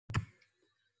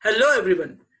Hello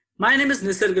everyone, my name is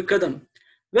Nisarga Kadam.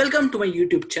 Welcome to my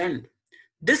YouTube channel.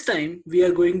 This time we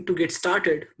are going to get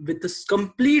started with this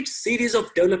complete series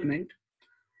of development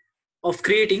of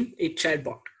creating a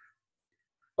chatbot.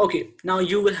 Okay, now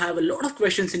you will have a lot of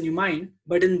questions in your mind,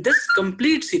 but in this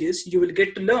complete series you will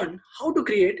get to learn how to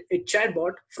create a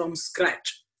chatbot from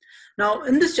scratch. Now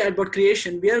in this chatbot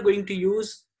creation we are going to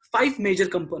use 5 major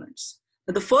components.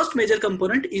 Now, the first major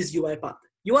component is UiPath.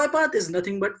 UiPath is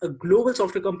nothing but a global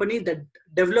software company that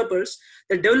develops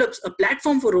a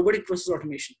platform for robotic process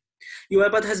automation.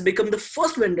 UiPath has become the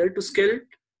first vendor to scale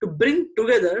to bring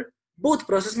together both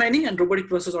process mining and robotic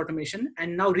process automation.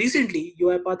 And now recently,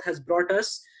 UiPath has brought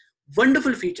us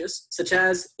wonderful features such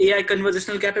as AI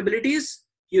conversational capabilities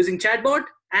using chatbot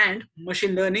and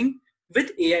machine learning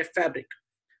with AI Fabric.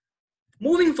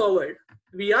 Moving forward,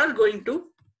 we are going to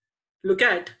look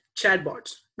at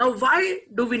chatbots. Now, why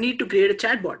do we need to create a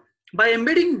chatbot? By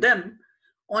embedding them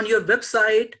on your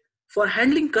website for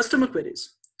handling customer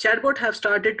queries, chatbots have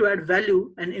started to add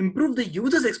value and improve the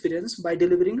user's experience by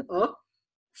delivering a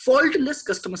faultless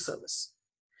customer service.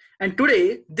 And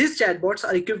today, these chatbots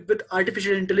are equipped with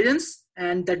artificial intelligence,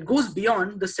 and that goes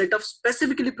beyond the set of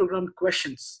specifically programmed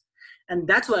questions. And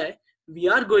that's why we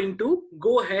are going to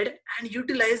go ahead and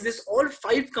utilize this all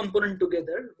 5 components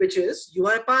together, which is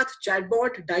UiPath,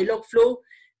 Chatbot, Dialogflow,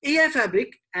 AI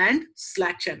Fabric, and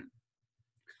Slack channel.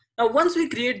 Now, once we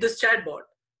create this chatbot,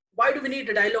 why do we need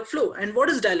a Dialogflow and what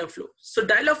is Dialogflow? So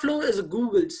Dialogflow is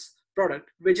Google's product,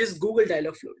 which is Google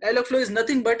Dialogflow. Dialogflow is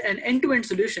nothing but an end-to-end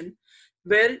solution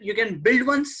where you can build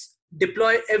once,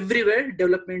 deploy everywhere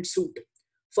development suite.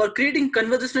 For creating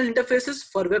conversational interfaces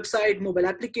for website, mobile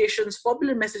applications,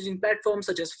 popular messaging platforms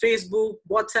such as Facebook,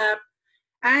 WhatsApp,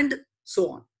 and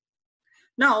so on.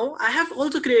 Now, I have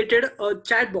also created a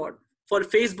chatbot for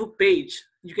Facebook page.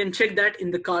 You can check that in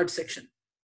the card section.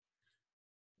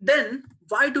 Then,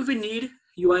 why do we need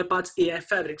UiPath's AI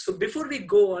Fabric? So before we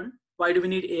go on, why do we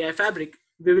need AI Fabric?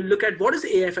 We will look at what is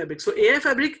AI Fabric. So AI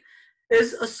Fabric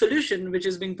is a solution which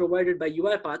is being provided by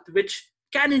UiPath, which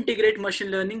can integrate machine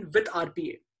learning with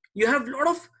RPA. You have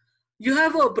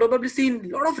probably seen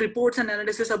a lot of reports and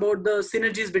analysis about the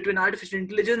synergies between artificial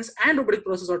intelligence and robotic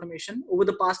process automation over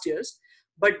the past years.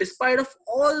 But despite of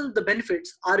all the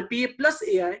benefits RPA plus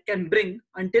AI can bring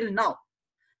until now,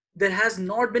 there has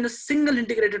not been a single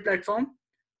integrated platform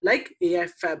like AI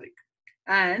Fabric.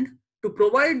 And to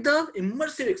provide the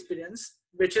immersive experience,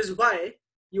 which is why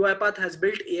UiPath has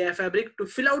built AI Fabric to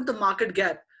fill out the market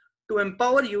gap to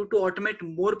empower you to automate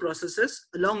more processes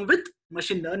along with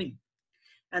machine learning.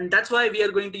 And that's why we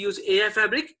are going to use AI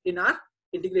Fabric in our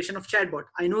integration of chatbot.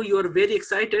 I know you are very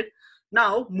excited.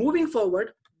 Now, moving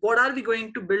forward, what are we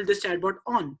going to build this chatbot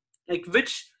on? Like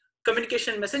which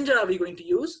communication messenger are we going to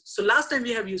use? So last time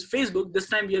we have used Facebook, this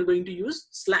time we are going to use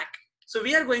Slack. So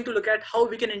we are going to look at how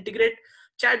we can integrate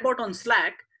chatbot on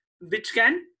Slack, which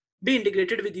can be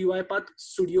integrated with UiPath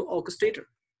Studio Orchestrator.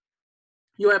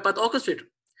 UiPath Orchestrator.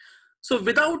 So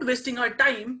without wasting our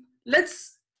time,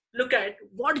 let's look at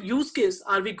what use case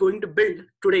are we going to build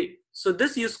today. So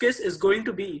this use case is going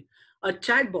to be a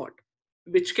chatbot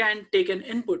which can take an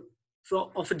input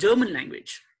of a German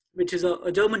language, which is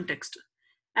a German text,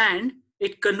 and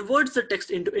it converts the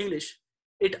text into English.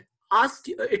 It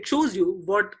shows you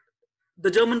what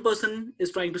the German person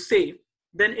is trying to say.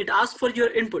 Then it asks for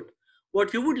your input,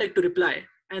 what you would like to reply,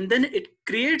 and then it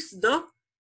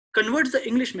converts the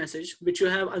English message, which you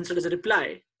have answered as a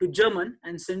reply, to German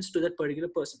and sends to that particular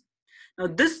person. Now,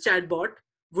 this chatbot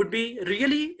would be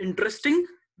really interesting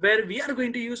where we are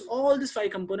going to use all these 5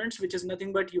 components, which is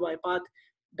nothing but UiPath,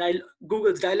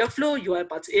 Google's Dialogflow,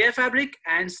 UiPath's AI Fabric,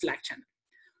 and Slack channel.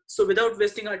 So without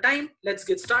wasting our time, let's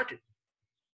get started.